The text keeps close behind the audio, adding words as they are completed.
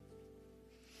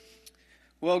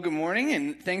Well, good morning,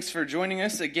 and thanks for joining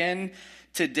us again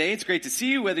today. It's great to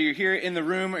see you, whether you're here in the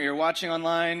room or you're watching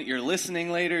online, you're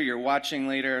listening later, you're watching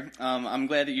later. I'm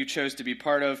glad that you chose to be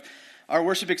part of our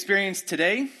worship experience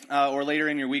today or later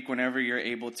in your week whenever you're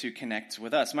able to connect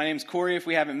with us. My name's Corey, if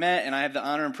we haven't met, and I have the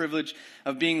honor and privilege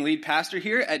of being lead pastor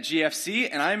here at GFC,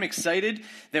 and I'm excited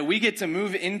that we get to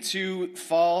move into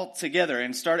fall together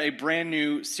and start a brand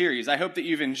new series. I hope that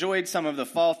you've enjoyed some of the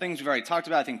fall things we've already talked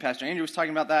about. I think Pastor Andrew was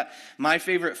talking about that. My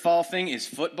favorite fall thing is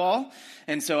football,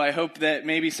 and so I hope that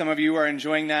maybe some of you are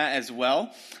enjoying that as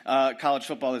well. College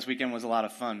football this weekend was a lot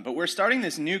of fun, but we're starting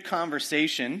this new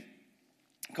conversation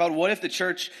called What If the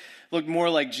Church Looked More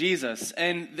Like Jesus?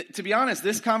 And to be honest,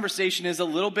 this conversation is a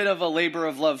little bit of a labor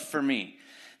of love for me.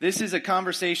 This is a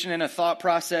conversation and a thought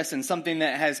process and something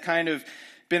that has kind of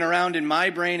been around in my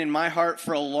brain and my heart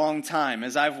for a long time.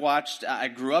 As I've watched, I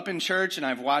grew up in church, and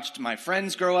I've watched my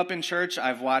friends grow up in church.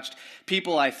 I've watched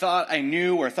people I thought I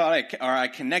knew or I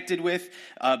connected with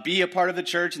be a part of the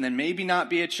church and then maybe not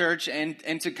be a church,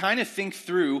 and to kind of think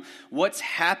through what's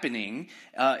happening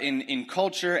in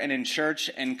culture and in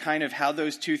church, and kind of how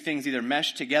those two things either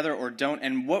mesh together or don't,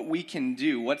 and what we can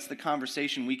do, what's the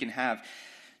conversation we can have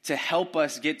to help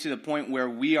us get to the point where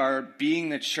we are being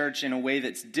the church in a way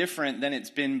that's different than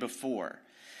it's been before.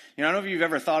 You know, I don't know if you've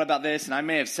ever thought about this, and I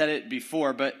may have said it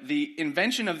before, but the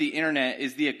invention of the internet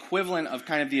is the equivalent of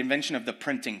kind of the invention of the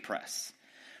printing press,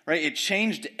 right? It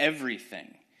changed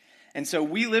everything. And so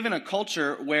we live in a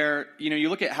culture where, you know, you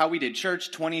look at how we did church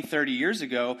 20, 30 years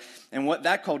ago and what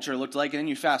that culture looked like, and then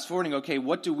you fast forward and go, okay,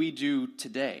 what do we do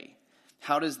today?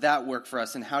 How does that work for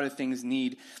us, and how do things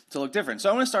need to look different? So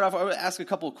I want to start off, I want to ask a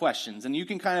couple of questions, and you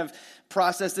can kind of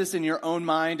process this in your own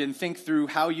mind and think through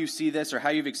how you see this or how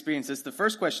you've experienced this. The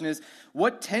first question is,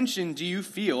 what tension do you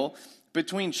feel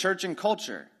between church and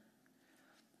culture?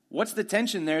 What's the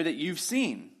tension there that you've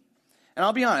seen? And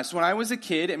I'll be honest, when I was a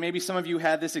kid, and maybe some of you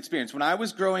had this experience, when I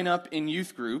was growing up in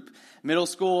youth group, middle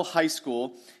school, high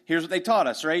school, here's what they taught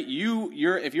us, right?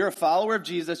 If you're a follower of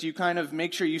Jesus, you kind of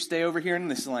make sure you stay over here in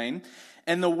this lane,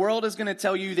 and the world is going to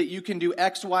tell you that you can do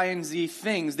X, Y, and Z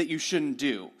things that you shouldn't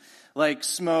do, like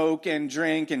smoke and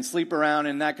drink and sleep around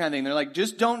and that kind of thing. They're like,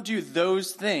 just don't do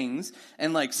those things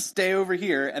and like stay over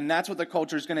here, and that's what the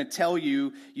culture is going to tell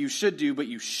you you should do, but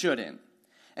you shouldn't.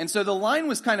 And so the line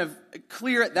was kind of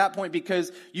clear at that point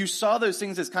because you saw those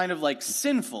things as kind of like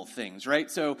sinful things, right?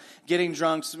 So getting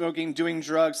drunk, smoking, doing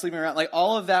drugs, sleeping around, like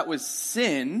all of that was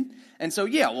sin. And so,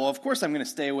 yeah, well, of course I'm going to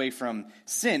stay away from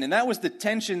sin. And that was the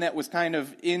tension that was kind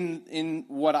of in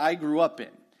what I grew up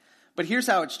in. But here's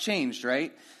how it's changed,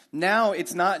 right? Now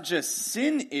it's not just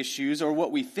sin issues or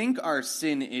what we think are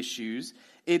sin issues.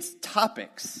 It's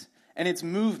topics and it's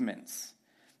movements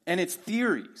and it's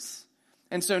theories.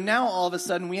 And so now all of a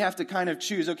sudden we have to kind of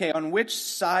choose, okay, on which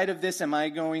side of this am I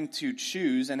going to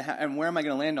choose and where am I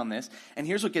going to land on this? And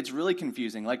here's what gets really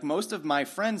confusing. Like most of my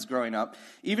friends growing up,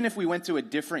 even if we went to a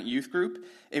different youth group,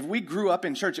 if we grew up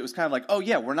in church, it was kind of like, oh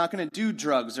yeah, we're not going to do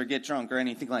drugs or get drunk or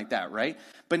anything like that, right?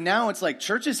 But now it's like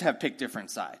churches have picked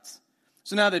different sides.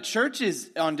 So now the church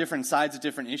is on different sides of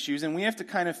different issues, and we have to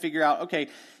kind of figure out, okay,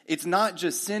 it's not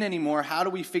just sin anymore. How do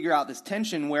we figure out this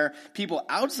tension where people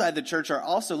outside the church are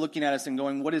also looking at us and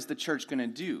going, what is the church going to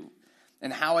do?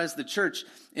 And how has the church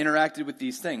interacted with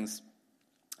these things?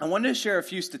 I wanted to share a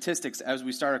few statistics as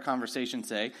we start our conversation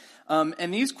today.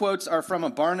 And these quotes are from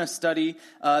a Barna study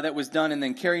that was done, and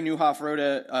then Carey Nieuwhof wrote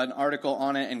an article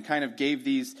on it and kind of gave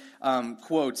these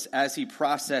quotes as he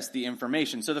processed the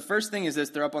information. So the first thing is this,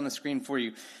 they're up on the screen for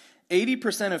you.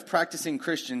 80% of practicing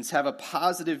Christians have a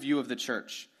positive view of the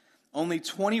church. Only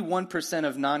 21%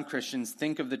 of non-Christians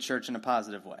think of the church in a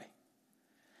positive way.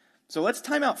 So let's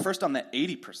time out first on that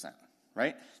 80%,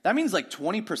 right? That means like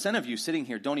 20% of you sitting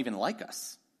here don't even like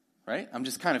us. Right? I'm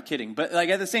just kind of kidding. But like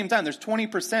at the same time, there's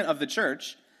 20% of the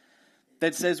church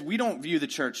that says we don't view the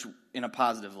church in a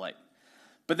positive light.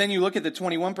 But then you look at the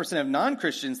 21% of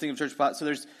non-Christians think of church,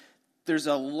 so there's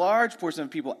a large portion of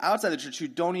people outside the church who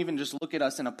don't even just look at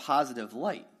us in a positive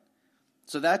light.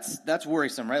 So that's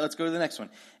worrisome, right? Let's go to the next one.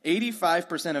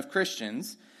 85% of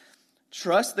Christians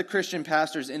trust the Christian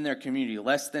pastors in their community.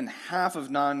 Less than half of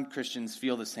non-Christians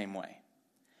feel the same way.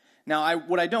 Now,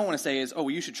 what I don't want to say is, oh,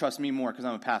 well, you should trust me more because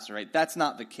I'm a pastor, right? That's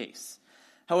not the case.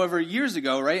 However, years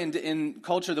ago, right, in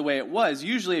culture the way it was,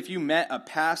 usually if you met a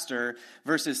pastor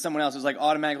versus someone else, it was like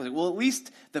automatically, well, at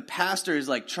least the pastor is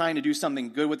like trying to do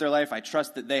something good with their life. I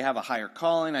trust that they have a higher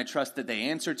calling. I trust that they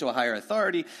answer to a higher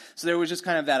authority. So there was just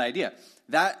kind of that idea.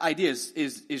 That idea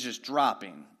is just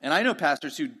dropping. And I know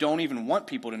pastors who don't even want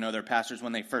people to know they're pastors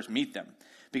when they first meet them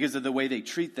because of the way they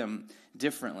treat them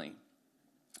differently.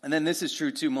 And then this is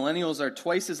true too. Millennials are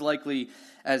twice as likely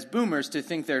as boomers to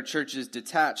think their church is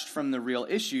detached from the real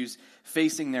issues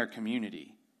facing their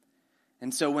community.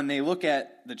 And so when they look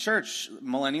at the church,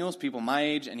 millennials, people my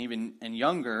age and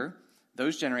younger,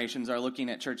 those generations are looking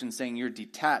at church and saying, you're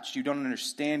detached, you don't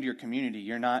understand your community,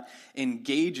 you're not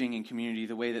engaging in community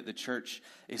the way that the church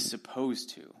is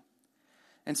supposed to.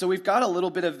 And so we've got a little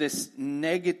bit of this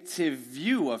negative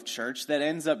view of church that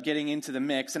ends up getting into the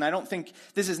mix. And I don't think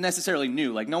this is necessarily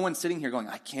new. Like, no one's sitting here going,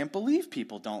 I can't believe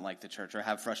people don't like the church or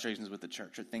have frustrations with the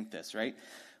church or think this, right?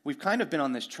 We've kind of been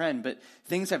on this trend, but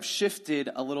things have shifted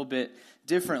a little bit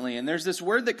differently. And there's this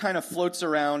word that kind of floats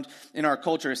around in our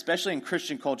culture, especially in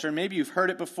Christian culture. Maybe you've heard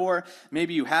it before.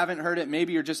 Maybe you haven't heard it.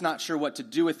 Maybe you're just not sure what to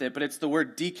do with it. But it's the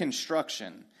word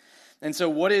deconstruction. And so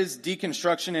what is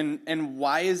deconstruction and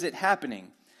why is it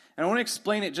happening? And I want to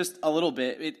explain it just a little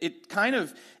bit. It kind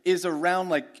of is around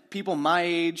like people my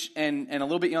age and a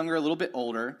little bit younger, a little bit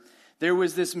older. There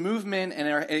was this movement,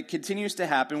 and it continues to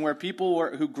happen, where people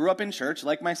who grew up in church,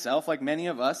 like myself, like many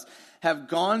of us, have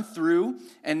gone through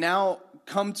and now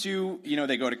come to,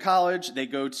 they go to college,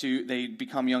 they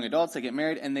become young adults, they get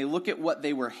married, and they look at what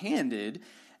they were handed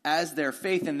as their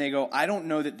faith, and they go, I don't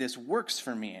know that this works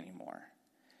for me anymore.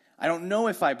 I don't know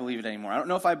if I believe it anymore. I don't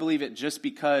know if I believe it just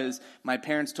because my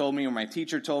parents told me, or my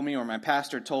teacher told me, or my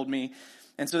pastor told me.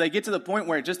 And so they get to the point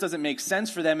where it just doesn't make sense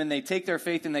for them, and they take their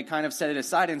faith and they kind of set it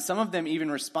aside. And some of them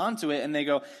even respond to it, and they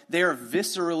go, they are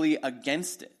viscerally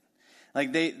against it.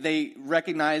 Like they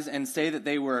recognize and say that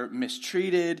they were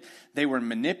mistreated, they were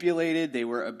manipulated, they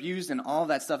were abused, and all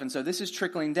that stuff. And so this is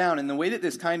trickling down. And the way that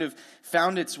this kind of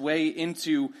found its way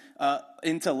into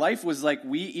life was like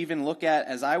we even look at,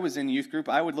 as I was in youth group,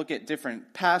 I would look at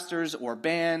different pastors or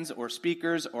bands or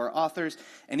speakers or authors,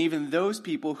 and even those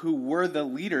people who were the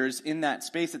leaders in that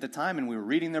space at the time, and we were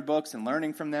reading their books and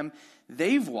learning from them,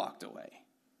 they've walked away.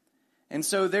 And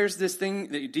so there's this thing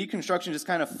that deconstruction just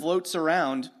kind of floats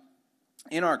around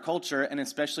in our culture, and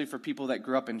especially for people that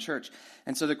grew up in church.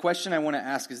 And so the question I want to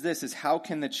ask is how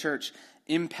can the church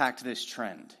impact this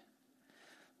trend?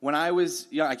 When I was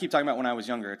young, I keep talking about when I was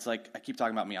younger. It's like I keep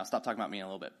talking about me. I'll stop talking about me in a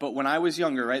little bit. But when I was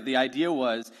younger, right, the idea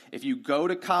was if you go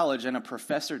to college and a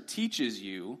professor teaches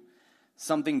you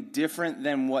something different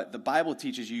than what the Bible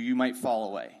teaches you, you might fall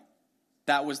away.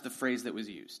 That was the phrase that was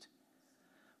used.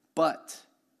 But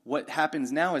what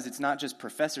happens now is it's not just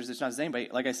professors, it's not just anybody.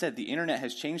 Like I said, the internet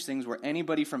has changed things where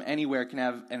anybody from anywhere can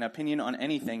have an opinion on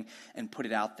anything and put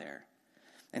it out there.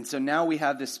 And so now we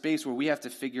have this space where we have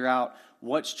to figure out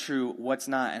what's true, what's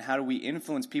not, and how do we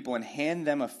influence people and hand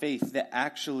them a faith that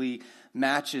actually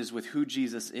matches with who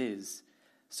Jesus is,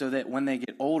 so that when they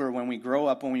get older, when we grow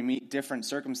up, when we meet different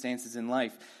circumstances in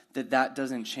life, that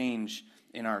doesn't change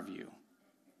in our view.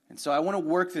 And so I want to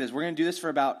work through this. We're going to do this for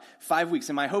about 5 weeks.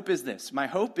 And my hope is this. My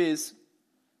hope is,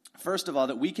 first of all,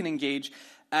 that we can engage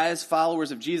as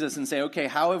followers of Jesus and say, okay,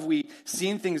 how have we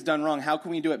seen things done wrong? How can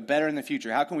we do it better in the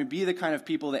future? How can we be the kind of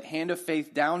people that hand a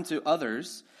faith down to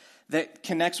others that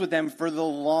connects with them for the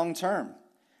long term?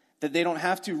 That they don't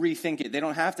have to rethink it. They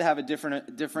don't have to have a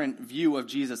different view of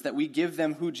Jesus. That we give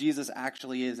them who Jesus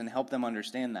actually is and help them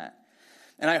understand that.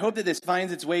 And I hope that this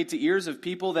finds its way to ears of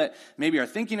people that maybe are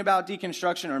thinking about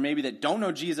deconstruction or maybe that don't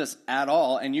know Jesus at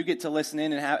all, and you get to listen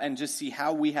in and just see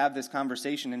how we have this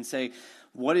conversation and say,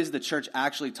 what is the church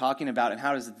actually talking about, and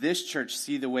how does this church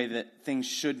see the way that things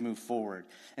should move forward?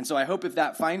 And so I hope if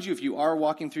that finds you, if you are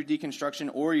walking through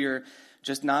deconstruction or you're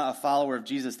just not a follower of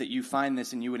Jesus, that you find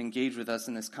this and you would engage with us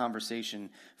in this conversation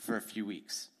for a few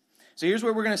weeks. So here's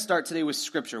where we're going to start today with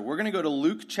Scripture. We're going to go to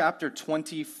Luke chapter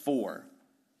 24.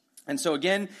 And so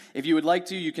again, if you would like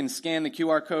to, you can scan the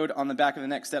QR code on the back of the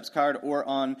Next Steps card or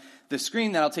on the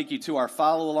screen. That'll take you to our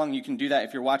follow along. You can do that.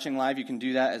 If you're watching live, you can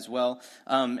do that as well.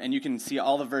 And you can see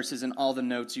all the verses and all the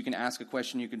notes. You can ask a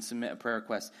question. You can submit a prayer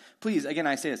request. Please, again,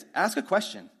 I say this, ask a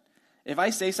question. If I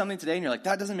say something today and you're like,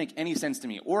 that doesn't make any sense to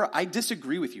me, or I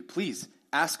disagree with you, please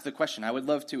ask the question. I would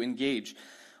love to engage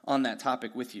on that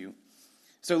topic with you.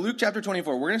 So Luke chapter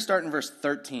 24, we're going to start in verse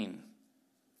 13.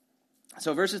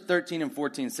 So verses 13 and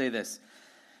 14 say this.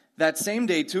 That same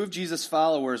day, 2 of Jesus'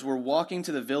 followers were walking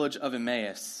to the village of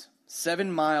Emmaus,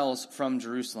 7 miles from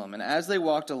Jerusalem. And as they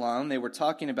walked along, they were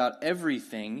talking about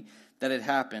everything that had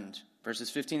happened. Verses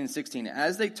 15 and 16.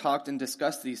 As they talked and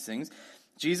discussed these things,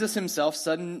 Jesus himself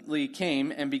suddenly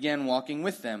came and began walking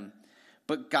with them.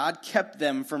 But God kept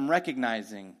them from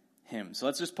recognizing him. So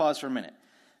let's just pause for a minute.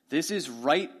 This is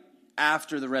right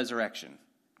after the resurrection.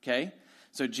 Okay?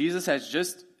 So Jesus has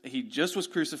just he just was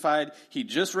crucified. He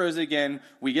just rose again.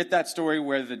 We get that story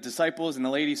where the disciples and the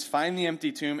ladies find the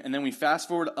empty tomb, and then we fast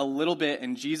forward a little bit,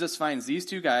 and Jesus finds these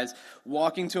two guys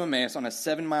walking to Emmaus on a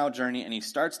 7-mile journey, and he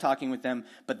starts talking with them,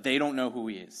 but they don't know who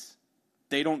he is.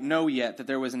 They don't know yet that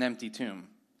there was an empty tomb.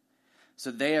 So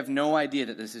they have no idea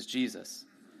that this is Jesus.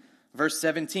 Verse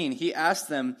 17, he asked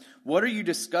them, "What are you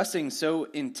discussing so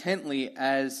intently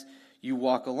as you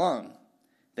walk along?"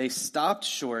 They stopped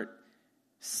short,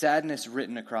 sadness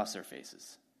written across their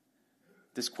faces.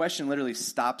 This question literally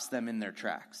stops them in their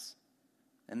tracks.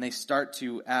 And they start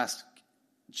to ask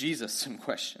Jesus some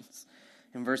questions.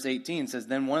 In verse 18 it says,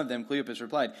 "Then one of them, Cleopas,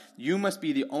 replied, 'You must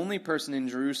be the only person in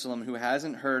Jerusalem who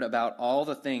hasn't heard about all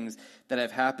the things that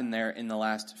have happened there in the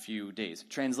last few days.'"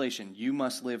 Translation, you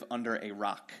must live under a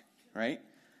rock, right?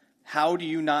 How do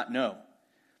you not know?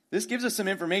 This gives us some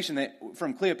information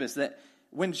from Cleopas that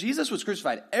when Jesus was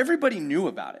crucified, everybody knew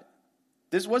about it.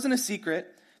 This wasn't a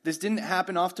secret. This didn't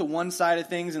happen off to one side of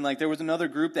things and like there was another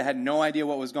group that had no idea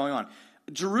what was going on.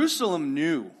 Jerusalem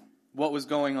knew what was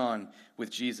going on with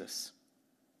Jesus.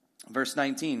 Verse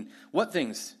 19, "What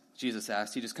things?" Jesus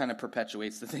asked. He just kind of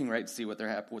perpetuates the thing, right, to see what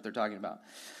they're talking about.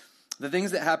 "The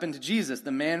things that happened to Jesus,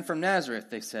 the man from Nazareth,"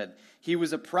 they said. "He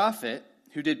was a prophet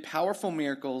who did powerful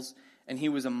miracles, and he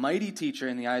was a mighty teacher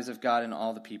in the eyes of God and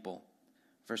all the people."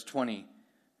 Verse 20,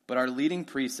 "But our leading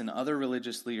priests and other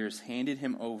religious leaders handed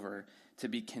him over to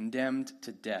be condemned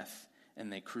to death,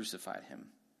 and they crucified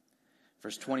him."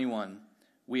 Verse 21,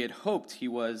 "We had hoped he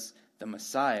was the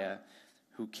Messiah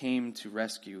who came to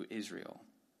rescue Israel.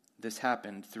 This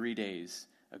happened 3 days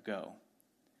ago."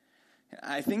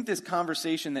 I think this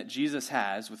conversation that Jesus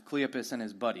has with Cleopas and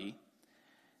his buddy,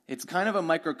 it's kind of a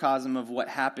microcosm of what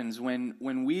happens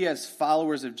when we as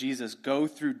followers of Jesus go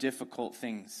through difficult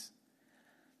things.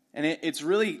 And it's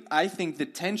really, I think, the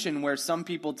tension where some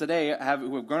people today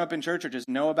who have grown up in church or just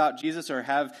know about Jesus or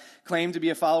have claimed to be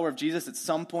a follower of Jesus at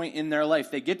some point in their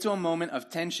life. They get to a moment of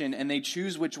tension and they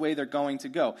choose which way they're going to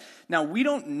go. Now, we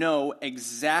don't know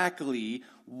exactly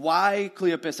why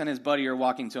Cleopas and his buddy are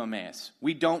walking to Emmaus.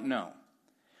 We don't know.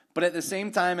 But at the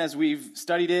same time, as we've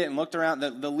studied it and looked around,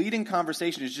 the leading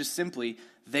conversation is just simply,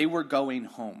 they were going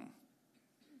home.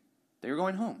 They were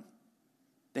going home.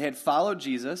 They had followed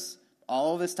Jesus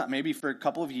all this time, maybe for a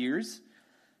couple of years,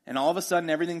 and all of a sudden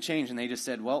everything changed, and they just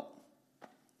said, well,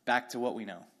 back to what we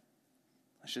know.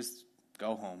 Let's just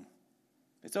go home.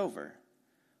 It's over,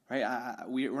 right?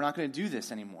 We're not going to do this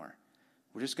anymore.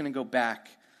 We're just going to go back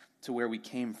to where we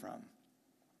came from.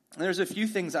 And there's a few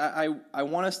things I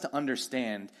want us to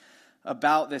understand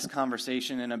about this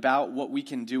conversation and about what we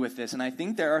can do with this. And I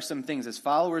think there are some things as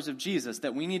followers of Jesus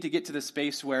that we need to get to the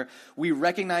space where we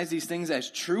recognize these things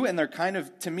as true, and they're kind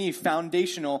of, to me,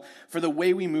 foundational for the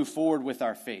way we move forward with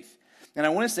our faith. And I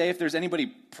want to say, if there's anybody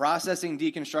processing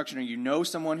deconstruction, or you know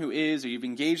someone who is, or you've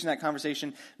engaged in that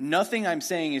conversation, nothing I'm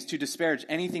saying is to disparage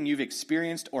anything you've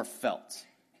experienced or felt.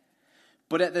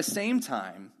 But at the same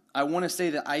time, I want to say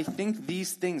that I think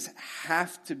these things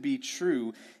have to be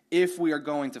true if we are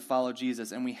going to follow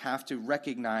Jesus, and we have to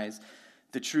recognize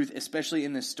the truth, especially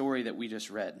in this story that we just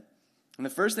read. And the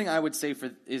first thing I would say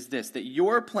is this, that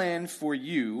your plan for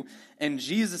you and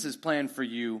Jesus' plan for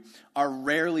you are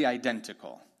rarely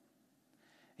identical.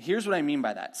 Here's what I mean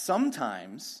by that.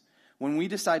 Sometimes when we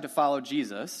decide to follow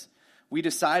Jesus, we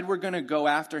decide we're going to go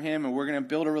after him and we're going to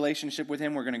build a relationship with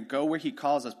him. We're going to go where he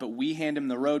calls us, but we hand him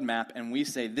the roadmap and we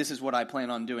say, this is what I plan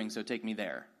on doing, so take me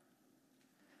there.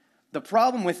 The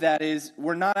problem with that is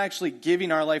we're not actually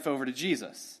giving our life over to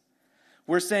Jesus.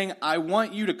 We're saying, I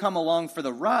want you to come along for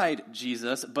the ride,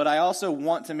 Jesus, but I also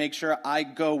want to make sure I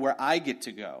go where I get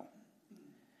to go.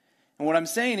 And what I'm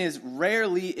saying is,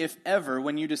 rarely, if ever,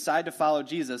 when you decide to follow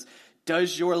Jesus,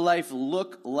 does your life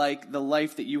look like the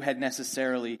life that you had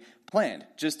necessarily planned.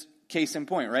 Just case in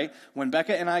point, right? When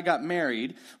Becca and I got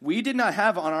married, we did not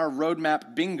have on our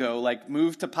roadmap bingo, like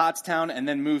move to Pottstown and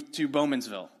then move to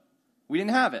Bowmansville. We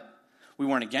didn't have it. We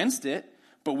weren't against it,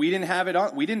 but we didn't have it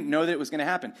on. We didn't know that it was going to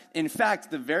happen. In fact,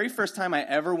 the very first time I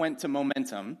ever went to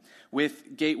Momentum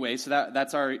with Gateway, so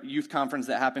that's our youth conference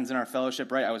that happens in our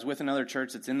fellowship, right? I was with another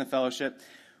church that's in the fellowship.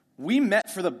 We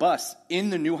met for the bus in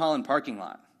the New Holland parking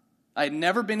lot. I had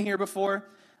never been here before.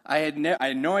 I had no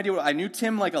idea. I knew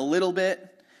Tim like a little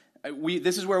bit.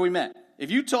 This is where we met. If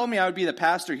you told me I would be the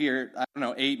pastor here, I don't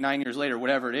know, 8-9 years later,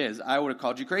 whatever it is, I would have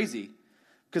called you crazy.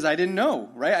 Because I didn't know,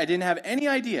 right? I didn't have any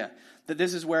idea that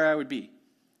this is where I would be.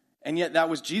 And yet that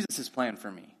was Jesus' plan for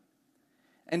me.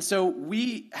 And so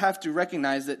we have to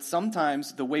recognize that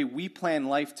sometimes the way we plan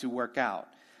life to work out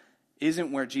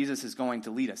isn't where Jesus is going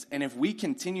to lead us. And if we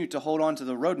continue to hold on to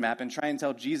the roadmap and try and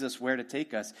tell Jesus where to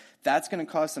take us, that's going to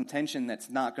cause some tension that's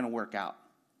not going to work out.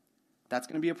 That's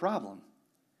going to be a problem.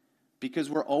 Because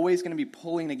we're always going to be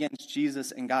pulling against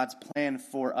Jesus and God's plan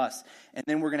for us. And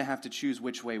then we're going to have to choose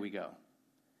which way we go.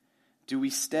 Do we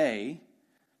stay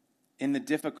in the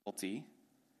difficulty,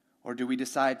 or do we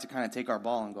decide to kind of take our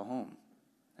ball and go home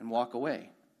and walk away?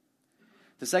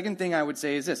 The second thing I would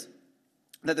say is this,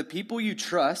 that the people you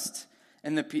trust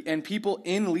and people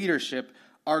in leadership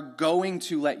are going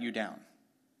to let you down.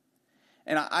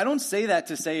 And I don't say that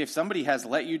to say if somebody has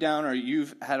let you down or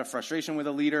you've had a frustration with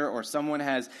a leader or someone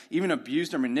has even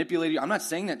abused or manipulated you. I'm not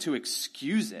saying that to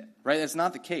excuse it, right? That's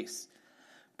not the case.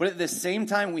 But at the same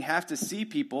time, we have to see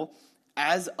people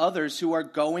as others who are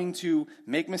going to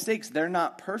make mistakes. They're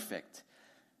not perfect.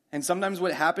 And sometimes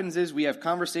what happens is we have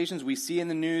conversations, we see in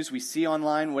the news, we see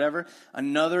online, whatever,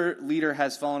 another leader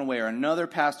has fallen away, or another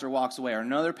pastor walks away, or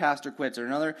another pastor quits, or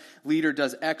another leader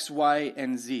does X, Y,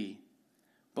 and Z.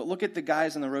 But look at the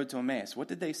guys on the road to Emmaus. What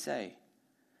did they say?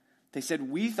 They said,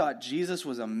 we thought Jesus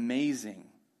was amazing,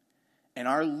 and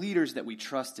our leaders that we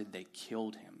trusted, they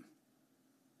killed him.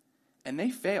 And they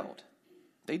failed.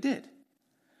 They did.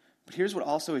 But here's what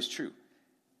also is true.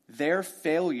 Their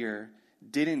failure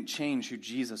didn't change who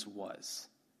Jesus was.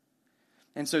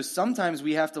 And so sometimes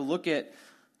we have to look at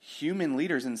human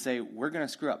leaders and say, we're going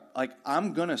to screw up. Like,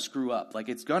 I'm going to screw up. Like,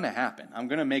 it's going to happen. I'm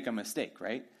going to make a mistake,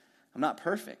 right? I'm not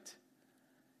perfect.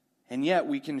 And yet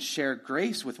we can share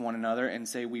grace with one another and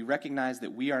say we recognize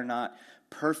that we are not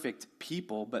perfect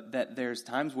people, but that there's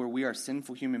times where we are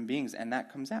sinful human beings, and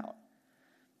that comes out.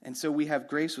 And so we have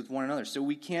grace with one another. So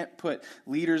we can't put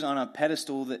leaders on a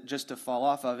pedestal that just to fall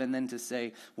off of and then to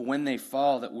say, well, when they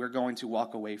fall, that we're going to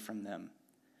walk away from them.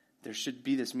 There should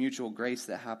be this mutual grace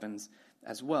that happens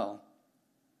as well.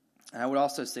 And I would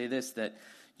also say this, that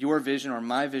your vision or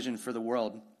my vision for the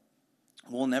world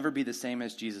will never be the same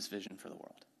as Jesus' vision for the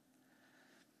world.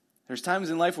 There's times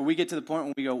in life where we get to the point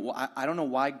when we go, well, I don't know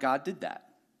why God did that.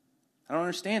 I don't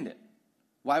understand it.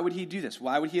 Why would he do this?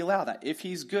 Why would he allow that? If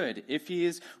he's good, if he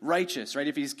is righteous, right?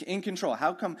 If he's in control,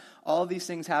 how come all of these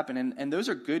things happen? And those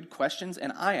are good questions,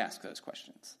 and I ask those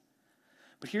questions.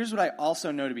 But here's what I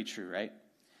also know to be true, right?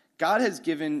 God has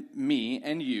given me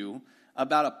and you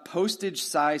about a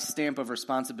postage-size stamp of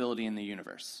responsibility in the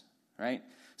universe, right?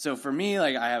 So for me,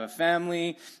 like, I have a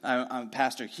family, I'm a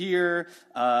pastor here,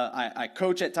 I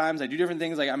coach at times, I do different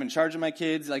things, like I'm in charge of my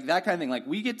kids, like that kind of thing. Like,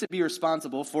 we get to be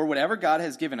responsible for whatever God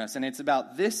has given us, and it's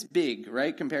about this big,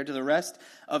 right, compared to the rest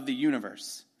of the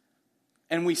universe.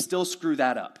 And we still screw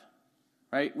that up,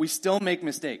 right? We still make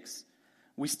mistakes.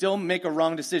 We still make a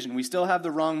wrong decision. We still have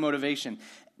the wrong motivation.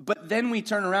 But then we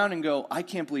turn around and go, I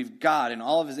can't believe God in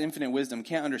all of his infinite wisdom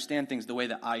can't understand things the way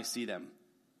that I see them.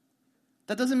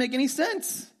 That doesn't make any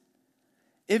sense.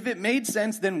 If it made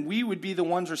sense, then we would be the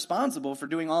ones responsible for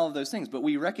doing all of those things. But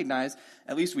we recognize,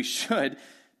 at least we should,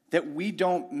 that we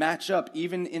don't match up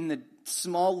even in the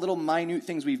small little minute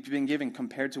things we've been given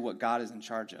compared to what God is in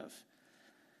charge of.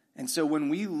 And so when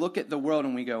we look at the world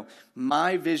and we go,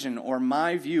 my vision or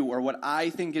my view or what I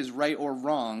think is right or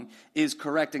wrong is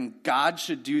correct and God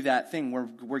should do that thing,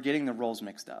 we're getting the roles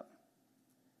mixed up.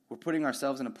 We're putting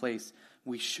ourselves in a place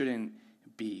we shouldn't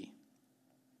be.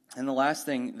 And the last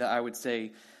thing that I would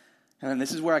say, and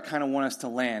this is where I kind of want us to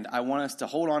land, I want us to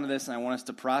hold on to this and I want us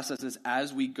to process this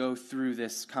as we go through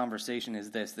this conversation,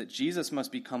 is this, that Jesus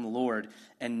must become Lord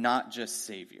and not just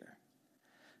Savior.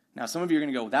 Now, some of you are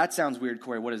going to go, that sounds weird,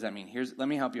 Corey. What does that mean? Let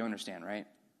me help you understand, right?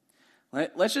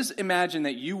 Let's just imagine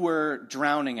that you were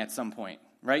drowning at some point,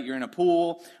 right? You're in a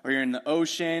pool or you're in the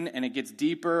ocean and it gets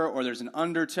deeper or there's an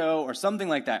undertow or something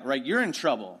like that, right? You're in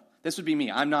trouble. This would be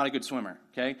me. I'm not a good swimmer,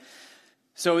 okay?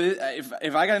 So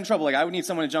if I got in trouble, like I would need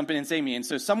someone to jump in and save me. And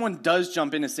so someone does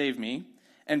jump in to save me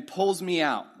and pulls me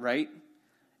out, right?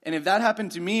 And if that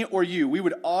happened to me or you, we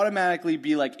would automatically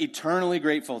be like eternally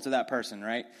grateful to that person,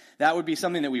 right? That would be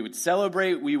something that we would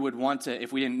celebrate. We would want to,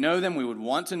 if we didn't know them, we would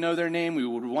want to know their name. We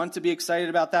would want to be excited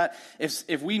about that.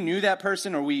 If we knew that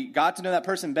person or we got to know that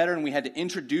person better and we had to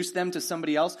introduce them to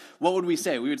somebody else, what would we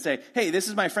say? We would say, hey, this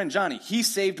is my friend Johnny. He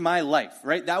saved my life,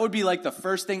 right? That would be like the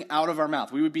first thing out of our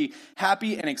mouth. We would be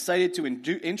happy and excited to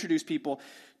introduce people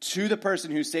to the person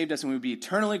who saved us, and we would be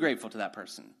eternally grateful to that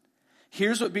person.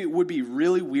 Here's what would be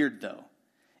really weird, though.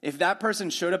 If that person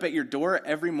showed up at your door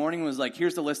every morning and was like,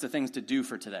 here's the list of things to do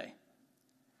for today.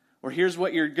 Or here's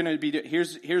what you're going to be doing.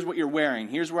 Here's what you're wearing.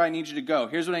 Here's where I need you to go.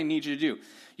 Here's what I need you to do.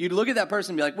 You'd look at that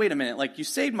person and be like, wait a minute, like you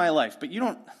saved my life, but you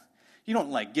don't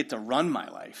like get to run my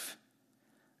life.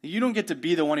 You don't get to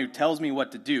be the one who tells me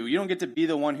what to do. You don't get to be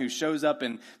the one who shows up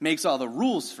and makes all the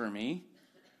rules for me.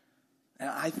 And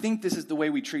I think this is the way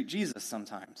we treat Jesus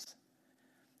sometimes.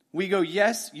 We go,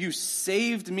 yes, you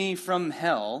saved me from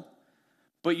hell,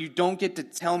 but you don't get to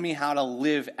tell me how to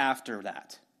live after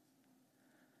that.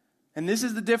 And this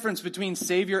is the difference between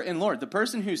Savior and Lord. The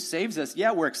person who saves us,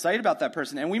 yeah, we're excited about that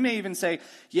person. And we may even say,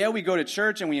 yeah, we go to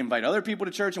church and we invite other people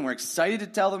to church and we're excited to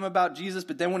tell them about Jesus.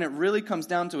 But then when it really comes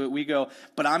down to it, we go,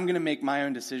 but I'm going to make my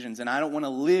own decisions. And I don't want to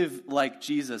live like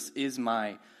Jesus is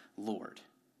my Lord.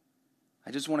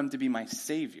 I just want him to be my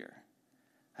Savior.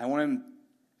 I want him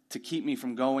to keep me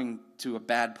from going to a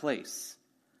bad place.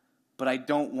 But I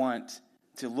don't want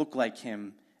to look like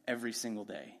him every single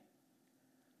day.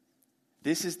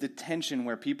 This is the tension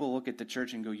where people look at the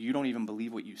church and go, you don't even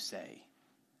believe what you say.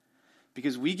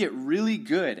 Because we get really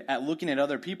good at looking at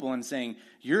other people and saying,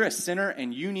 you're a sinner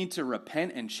and you need to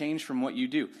repent and change from what you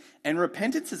do. And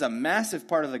repentance is a massive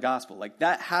part of the gospel. Like,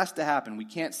 that has to happen. We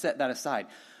can't set that aside.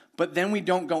 But then we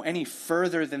don't go any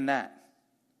further than that.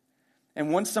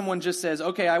 And once someone just says,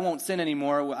 okay, I won't sin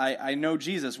anymore, I know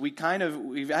Jesus, we've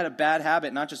had a bad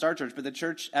habit, not just our church, but the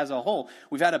church as a whole.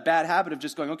 We've had a bad habit of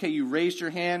just going, okay, you raised your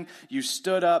hand, you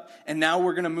stood up, and now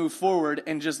we're going to move forward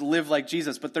and just live like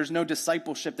Jesus. But there's no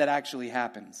discipleship that actually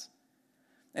happens.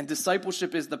 And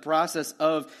discipleship is the process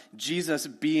of Jesus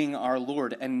being our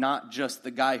Lord and not just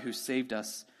the guy who saved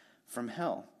us from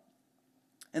hell.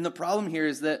 And the problem here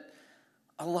is that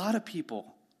a lot of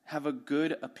people have a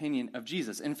good opinion of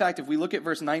Jesus. In fact, if we look at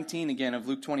verse 19 again of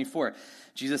Luke 24,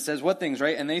 Jesus says what things,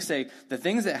 right? And they say, the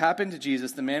things that happened to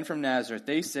Jesus, the man from Nazareth,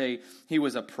 they say he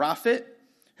was a prophet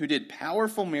who did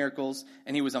powerful miracles,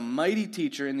 and he was a mighty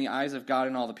teacher in the eyes of God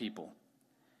and all the people.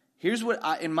 Here's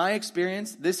what, in my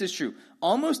experience, this is true.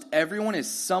 Almost everyone is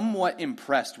somewhat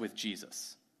impressed with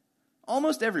Jesus.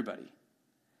 Almost everybody.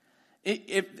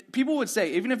 If people would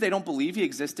say, even if they don't believe he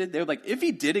existed, they would like, if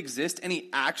he did exist and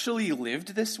he actually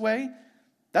lived this way,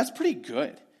 that's pretty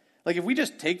good. Like, if we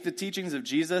just take the teachings of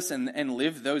Jesus and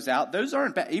live those out, those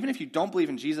aren't bad. Even if you don't believe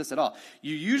in Jesus at all,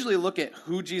 you usually look at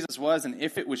who Jesus was and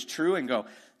if it was true and go,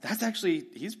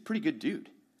 he's a pretty good dude.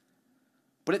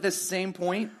 But at the same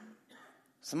point,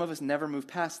 some of us never move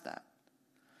past that.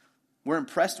 We're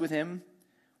impressed with him.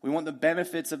 We want the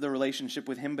benefits of the relationship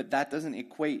with him, but that doesn't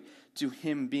equate to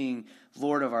him being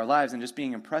Lord of our lives. And just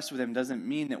being impressed with him doesn't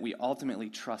mean that we ultimately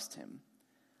trust him.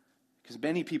 Because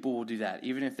many people will do that,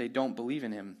 even if they don't believe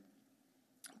in him,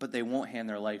 but they won't hand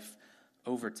their life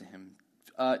over to him.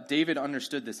 David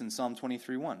understood this in Psalm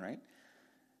 23:1, right?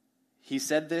 He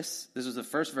said this was the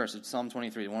first verse of Psalm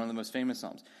 23, one of the most famous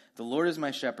Psalms. The Lord is my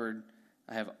shepherd,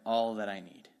 I have all that I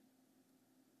need.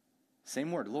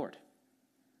 Same word, Lord.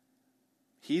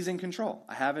 He's in control.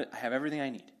 I have everything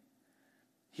I need.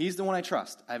 He's the one I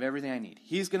trust. I have everything I need.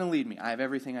 He's going to lead me. I have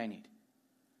everything I need.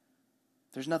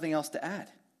 There's nothing else to add.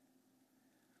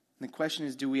 And the question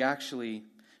is, do we actually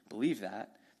believe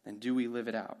that? And do we live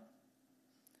it out?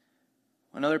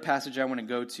 Another passage I want to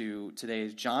go to today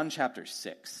is John chapter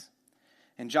 6.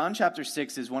 And John chapter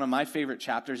 6 is one of my favorite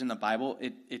chapters in the Bible.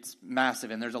 It's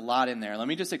massive, and there's a lot in there. Let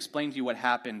me just explain to you what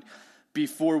happened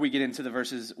before we get into the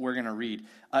verses we're going to read.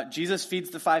 Jesus feeds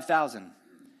the 5,000.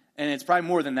 And it's probably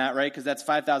more than that, right? Because that's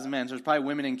 5,000 men. So there's probably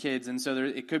women and kids. And so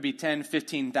it could be 10,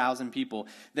 15,000 people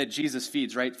that Jesus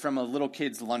feeds, right? From a little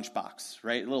kid's lunchbox,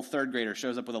 right? A little third grader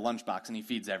shows up with a lunchbox and he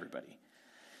feeds everybody.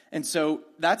 And so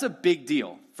that's a big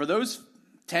deal. For those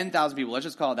 10,000 people, let's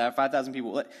just call it that, 5,000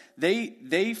 people,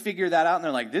 they figure that out and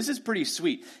they're like, this is pretty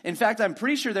sweet. In fact, I'm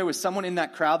pretty sure there was someone in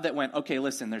that crowd that went, okay,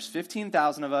 listen, there's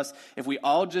 15,000 of us. If we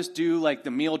all just do like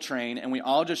the meal train and we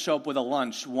all just show up with a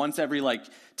lunch once every like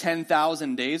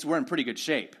 10,000 days, we're in pretty good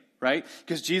shape, right?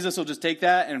 Because Jesus will just take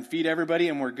that and feed everybody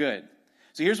and we're good.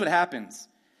 So here's what happens.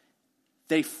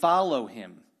 They follow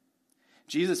him.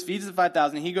 Jesus feeds the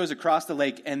 5,000, he goes across the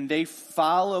lake and they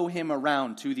follow him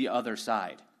around to the other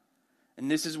side. And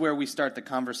this is where we start the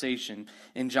conversation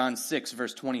in John 6,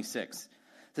 verse 26. It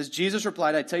says, Jesus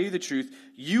replied, I tell you the truth,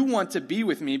 you want to be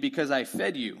with me because I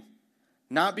fed you,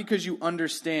 not because you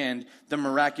understand the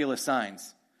miraculous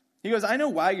signs. He goes, I know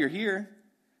why you're here.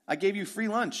 I gave you free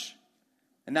lunch,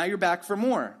 and now you're back for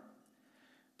more.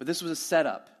 But this was a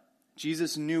setup.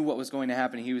 Jesus knew what was going to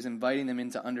happen. He was inviting them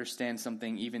in to understand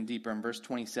something even deeper. In verse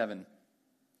 27,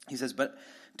 he says, but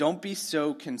don't be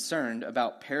so concerned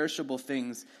about perishable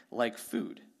things like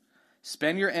food.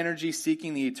 Spend your energy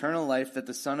seeking the eternal life that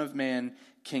the Son of Man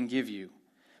can give you.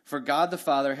 For God the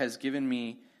Father has given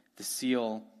me the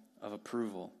seal of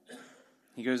approval.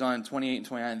 He goes on in 28 and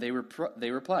 29.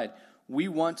 They replied, we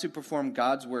want to perform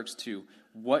God's works too.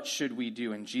 What should we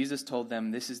do? And Jesus told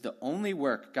them, this is the only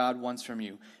work God wants from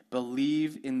you.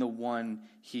 Believe in the one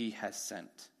he has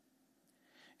sent.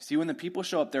 See, when the people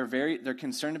show up, they're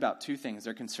concerned about two things.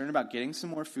 They're concerned about getting some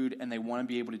more food, and they want to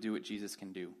be able to do what Jesus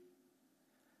can do.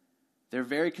 They're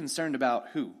very concerned about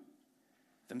who?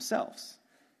 Themselves.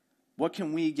 What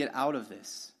can we get out of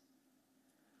this?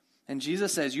 And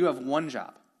Jesus says, you have one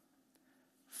job.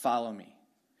 Follow me.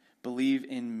 Believe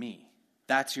in me.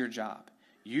 That's your job.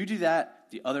 You do that,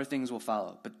 the other things will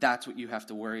follow. But that's what you have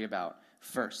to worry about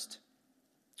first.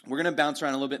 We're going to bounce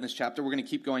around a little bit in this chapter. We're going to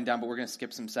keep going down, but we're going to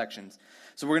skip some sections.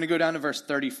 So we're going to go down to verse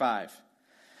 35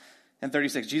 and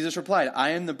 36. Jesus replied,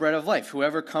 I am the bread of life.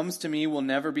 Whoever comes to me will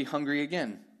never be hungry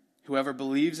again. Whoever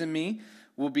believes in me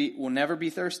will never be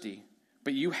thirsty.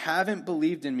 But you haven't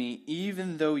believed in me,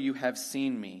 even though you have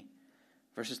seen me.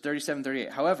 Verses 37, 38.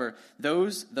 However,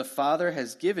 those the Father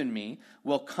has given me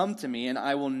will come to me, and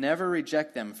I will never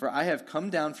reject them. For I have come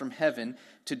down from heaven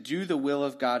to do the will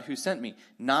of God who sent me,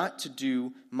 not to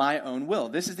do my own will.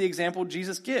 This is the example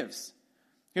Jesus gives.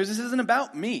 He goes, this isn't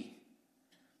about me.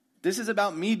 This is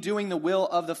about me doing the will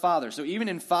of the Father. So even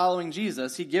in following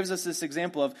Jesus, he gives us this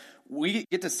example of we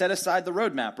get to set aside the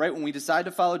roadmap, right? When we decide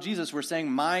to follow Jesus, we're saying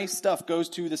my stuff goes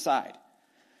to the side.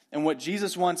 And what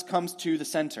Jesus wants comes to the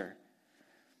center.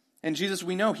 And Jesus,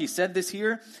 we know, he said this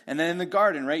here, and then in the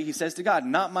garden, right, he says to God,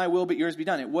 not my will, but yours be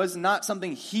done. It was not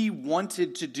something he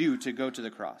wanted to do to go to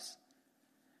the cross.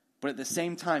 But at the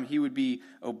same time, he would be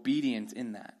obedient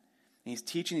in that. And he's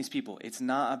teaching these people, it's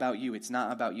not about you, it's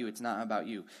not about you, it's not about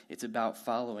you. It's about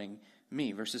following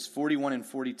me. Verses 41 and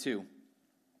 42.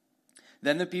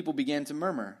 Then the people began to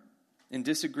murmur in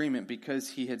disagreement because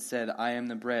he had said, I am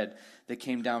the bread that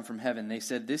came down from heaven. They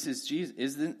said, this is Jesus.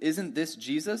 Isn't this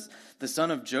Jesus, the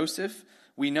son of Joseph?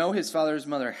 We know his father's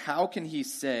mother. How can he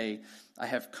say, I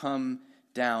have come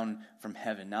down from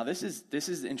heaven? Now this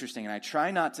is interesting, and I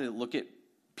try not to look at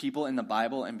people in the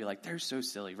Bible and be like, they're so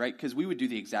silly, right? Because we would do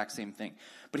the exact same thing.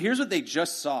 But here's what they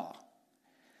just saw.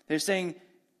 They're saying,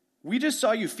 we just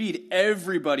saw you feed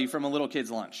everybody from a little kid's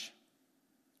lunch,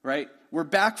 right? We're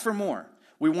back for more.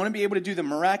 We want to be able to do the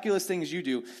miraculous things you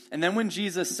do. And then when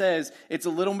Jesus says it's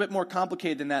a little bit more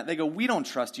complicated than that, they go, we don't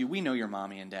trust you. We know your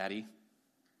mommy and daddy,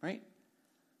 right?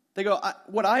 They go,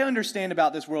 what I understand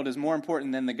about this world is more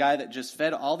important than the guy that just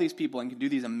fed all these people and can do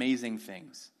these amazing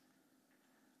things.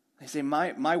 They say,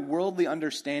 my worldly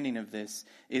understanding of this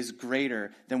is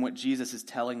greater than what Jesus is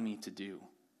telling me to do.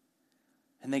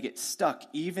 And they get stuck.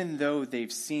 Even though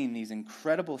they've seen these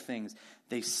incredible things,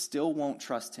 they still won't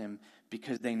trust him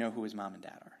because they know who his mom and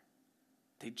dad are.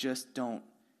 They just don't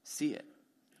see it.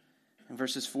 In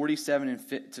verses 47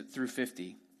 through 50,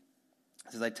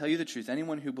 it says, I tell you the truth,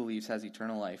 anyone who believes has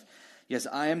eternal life. Yes,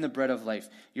 I am the bread of life.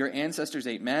 Your ancestors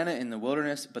ate manna in the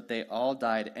wilderness, but they all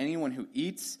died. Anyone who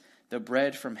eats the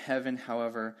bread from heaven,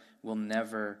 however, will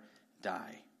never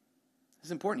die. This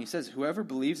is important. He says, whoever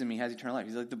believes in me has eternal life.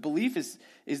 He's like, the belief is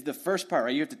the first part,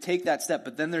 right? You have to take that step,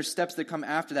 but then there's steps that come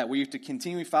after that where you have to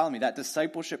continually follow me. That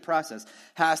discipleship process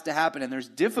has to happen, and there's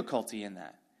difficulty in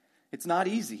that. It's not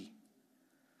easy.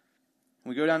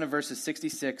 We go down to verses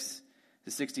 66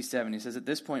 to 67. He says, at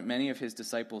this point, many of his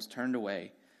disciples turned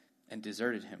away and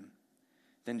deserted him.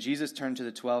 Then Jesus turned to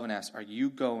the 12 and asked, are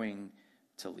you going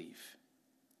to leave?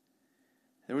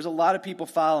 There was a lot of people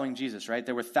following Jesus, right?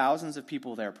 There were thousands of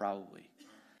people there probably.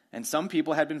 And some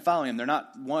people had been following him. They're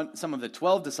not some of the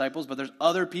 12 disciples, but there's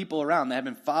other people around that have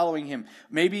been following him.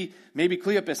 Maybe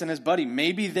Cleopas and his buddy,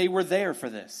 maybe they were there for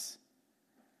this.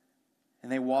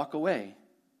 And they walk away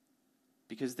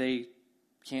because they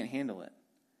can't handle it.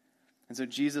 And so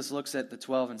Jesus looks at the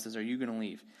 12 and says, are you going to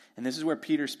leave? And this is where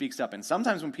Peter speaks up. And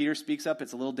sometimes when Peter speaks up,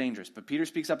 it's a little dangerous. But Peter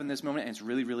speaks up in this moment, and it's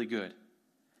really, really good.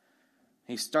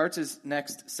 He starts his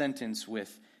next sentence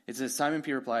with, it says, Simon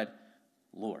Peter replied,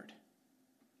 Lord.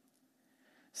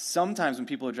 Sometimes when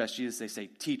people address Jesus, they say,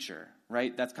 teacher,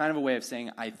 right? That's kind of a way of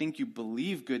saying, I think you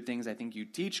believe good things. I think you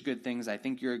teach good things. I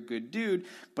think you're a good dude,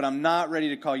 but I'm not ready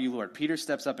to call you Lord. Peter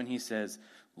steps up and he says,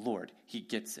 Lord. He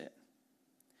gets it.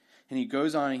 And he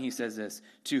goes on and he says this,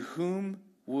 to whom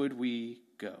would we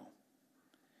go?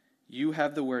 You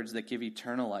have the words that give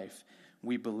eternal life.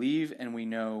 We believe and we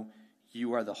know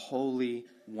you are the Holy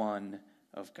One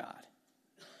of God.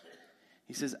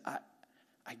 He says, I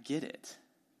get it.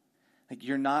 Like,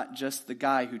 you're not just the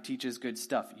guy who teaches good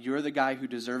stuff. You're the guy who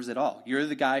deserves it all. You're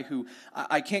the guy who,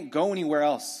 I can't go anywhere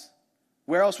else.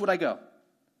 Where else would I go?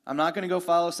 I'm not going to go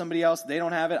follow somebody else. They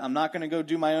don't have it. I'm not going to go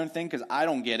do my own thing because I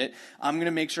don't get it. I'm going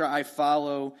to make sure I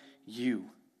follow you.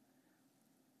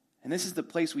 And this is the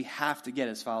place we have to get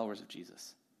as followers of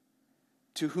Jesus.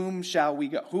 To whom shall we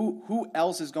go? Who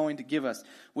else is going to give us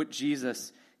what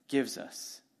Jesus gives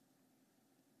us?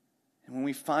 And when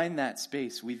we find that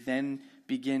space, we then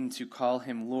begin to call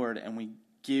him Lord, and we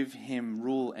give him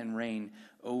rule and reign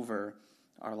over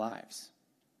our lives.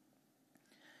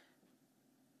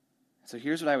 So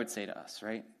here's what I would say to us,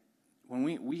 right? When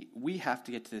we have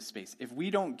to get to this space. If we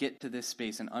don't get to this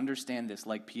space and understand this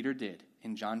like Peter did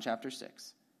in John chapter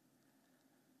 6,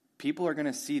 people are going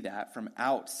to see that from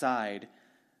outside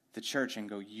the church and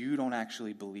go, you don't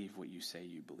actually believe what you say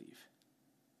you believe.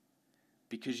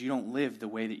 Because you don't live the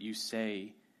way that you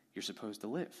say you're supposed to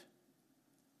live.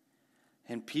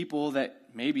 And people that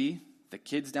maybe the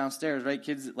kids downstairs, right?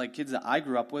 Kids that I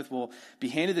grew up with will be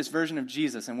handed this version of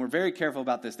Jesus. And we're very careful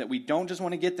about this, that we don't just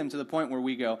want to get them to the point where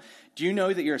we go, do you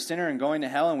know that you're a sinner and going to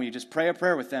hell? And we just pray a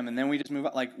prayer with them and then we just move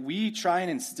on. Like, we try and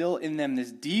instill in them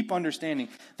this deep understanding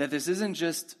that this isn't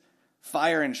just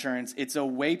fire insurance. It's a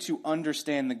way to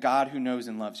understand the God who knows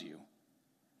and loves you.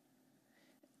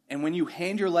 And when you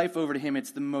hand your life over to him,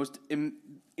 it's the most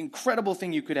incredible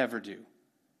thing you could ever do.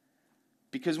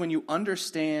 Because when you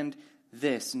understand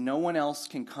this, no one else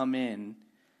can come in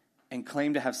and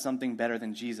claim to have something better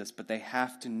than Jesus, but they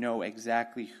have to know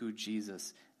exactly who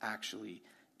Jesus actually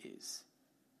is.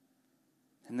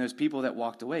 And those people that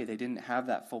walked away, they didn't have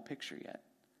that full picture yet.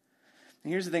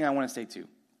 And here's the thing I want to say too.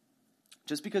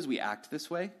 Just because we act this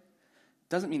way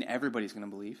doesn't mean everybody's going to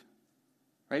believe,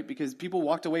 right? Because people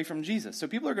walked away from Jesus. So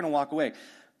people are going to walk away.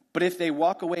 But if they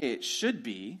walk away, it should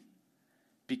be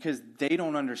because they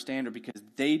don't understand or because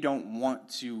they don't want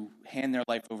to hand their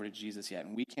life over to Jesus yet,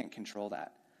 and we can't control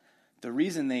that. The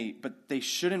reason they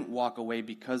shouldn't walk away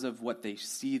because of what they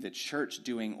see the church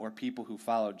doing or people who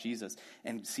follow Jesus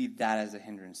and see that as a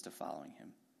hindrance to following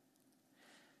him.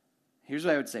 Here's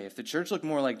what I would say. If the church looked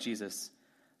more like Jesus,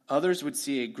 others would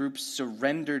see a group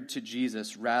surrendered to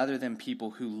Jesus rather than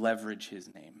people who leverage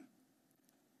his name.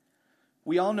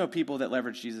 We all know people that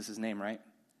leverage Jesus' name, right?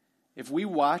 If we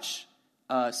watch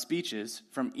speeches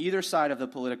from either side of the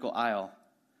political aisle,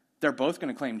 they're both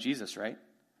going to claim Jesus, right?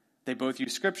 They both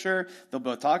use scripture. They'll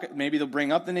both talk. Maybe they'll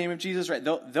bring up the name of Jesus, right?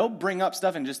 They'll bring up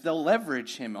stuff and they'll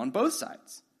leverage him on both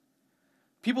sides.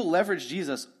 People leverage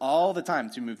Jesus all the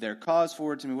time to move their cause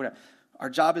forward, to move whatever. Our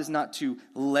job is not to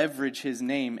leverage his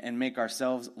name and make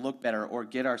ourselves look better or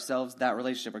get ourselves that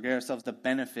relationship or get ourselves the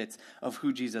benefits of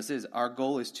who Jesus is. Our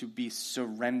goal is to be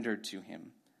surrendered to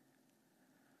him.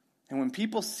 And when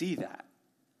people see that,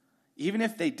 even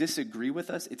if they disagree with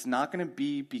us, it's not going to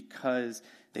be because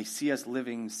they see us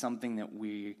living something that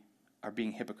we are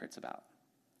being hypocrites about.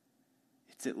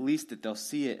 It's at least that they'll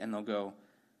see it and they'll go,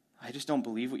 I just don't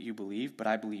believe what you believe, but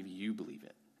I believe you believe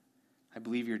it. I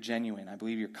believe you're genuine. I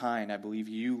believe you're kind. I believe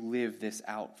you live this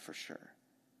out for sure.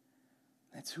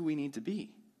 That's who we need to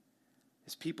be,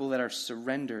 is people that are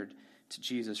surrendered to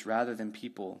Jesus rather than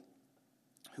people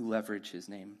who leverage his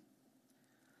name.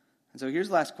 And so here's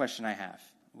the last question I have.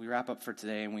 We wrap up for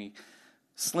today and we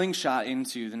slingshot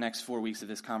into the next 4 weeks of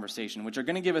this conversation, which are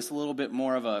going to give us a little bit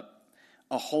more of a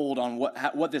hold on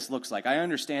what this looks like. I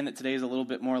understand that today is a little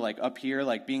bit more like up here,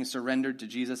 like being surrendered to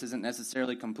Jesus isn't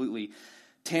necessarily completely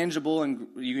tangible and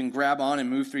you can grab on and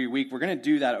move through your week. We're going to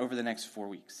do that over the next 4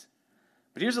 weeks.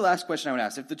 But here's the last question I would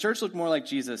ask. If the church looked more like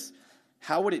Jesus,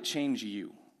 how would it change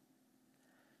you?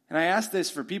 And I ask this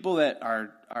for people that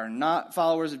are not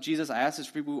followers of Jesus. I ask this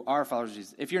for people who are followers of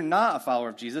Jesus. If you're not a follower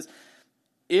of Jesus,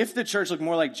 if the church looked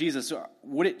more like Jesus,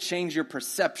 would it change your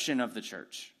perception of the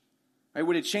church? Right?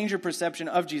 Would it change your perception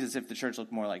of Jesus if the church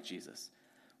looked more like Jesus?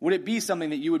 Would it be something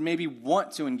that you would maybe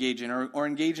want to engage in or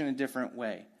engage in a different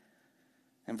way?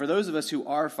 And for those of us who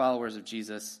are followers of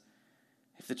Jesus,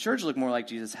 if the church looked more like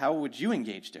Jesus, how would you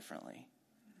engage differently?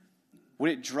 Would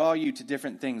it draw you to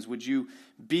different things? Would you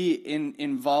be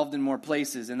involved in more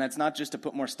places? And that's not just to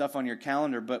put more stuff on your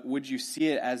calendar, but would you see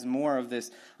it as more of this,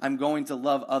 I'm going to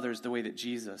love others the way that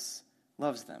Jesus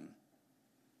loves them?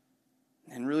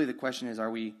 And really the question is, are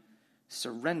we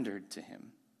surrendered to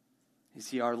him? Is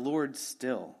he our Lord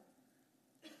still?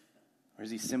 Or is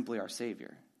he simply our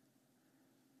Savior?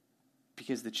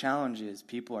 Because the challenge is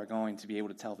people are going to be able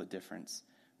to tell the difference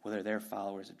whether they're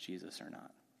followers of Jesus or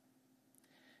not.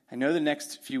 I know the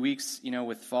next few weeks,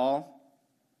 with fall,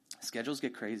 schedules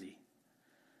get crazy.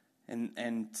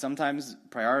 And sometimes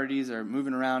priorities are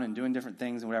moving around and doing different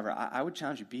things and whatever. I would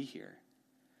challenge you, be here.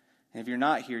 And if you're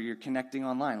not here, you're connecting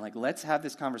online. Like, let's have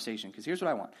this conversation, because here's what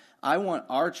I want. I want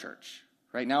our church,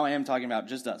 right now I am talking about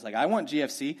just us. Like, I want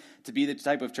GFC to be the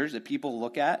type of church that people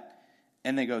look at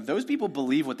and they go, those people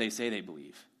believe what they say they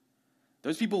believe.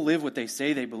 Those people live what they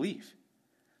say they believe.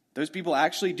 Those people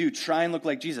actually do try and look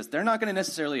like Jesus. They're not going to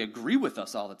necessarily agree with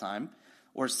us all the time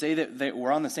or say that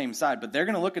we're on the same side, but they're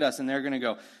going to look at us and they're going to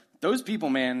go, those people,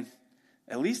 man,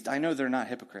 at least I know they're not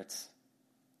hypocrites.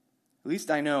 At least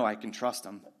I know I can trust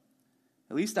them.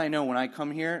 At least I know when I come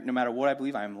here, no matter what I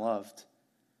believe, I am loved.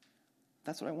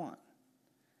 That's what I want.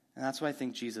 And that's what I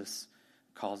think Jesus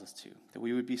calls us to, that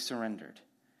we would be surrendered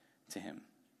to him.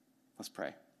 Let's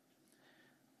pray.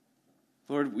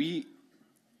 Lord, we're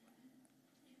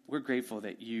grateful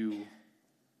that you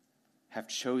have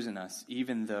chosen us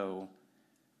even though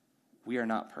we are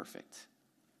not perfect.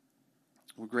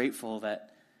 We're grateful that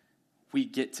we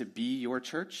get to be your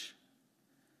church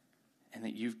and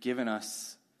that you've given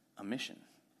us a mission.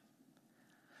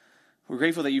 We're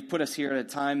grateful that you've put us here at a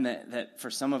time that for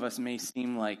some of us may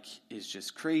seem like is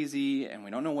just crazy and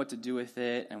we don't know what to do with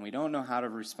it and we don't know how to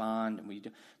respond.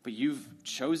 But you've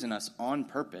chosen us on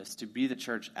purpose to be the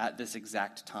church at this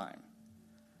exact time,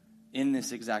 in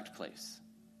this exact place.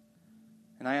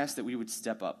 And I ask that we would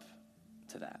step up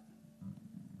to that.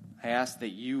 I ask that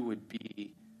you would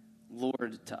be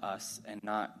Lord to us and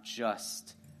not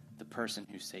just the person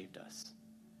who saved us.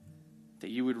 That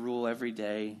you would rule every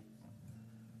day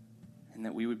and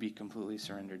that we would be completely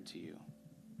surrendered to you.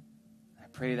 I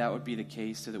pray that would be the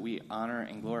case so that we honor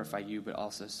and glorify you, but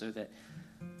also so that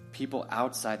people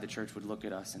outside the church would look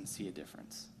at us and see a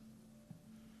difference.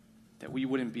 That we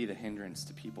wouldn't be the hindrance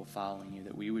to people following you,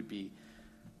 that we would be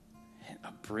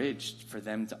a bridge for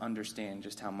them to understand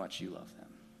just how much you love them.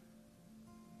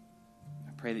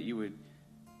 I pray that you would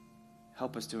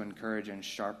help us to encourage and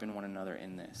sharpen one another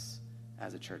in this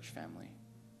as a church family.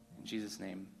 In Jesus'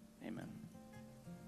 name, amen.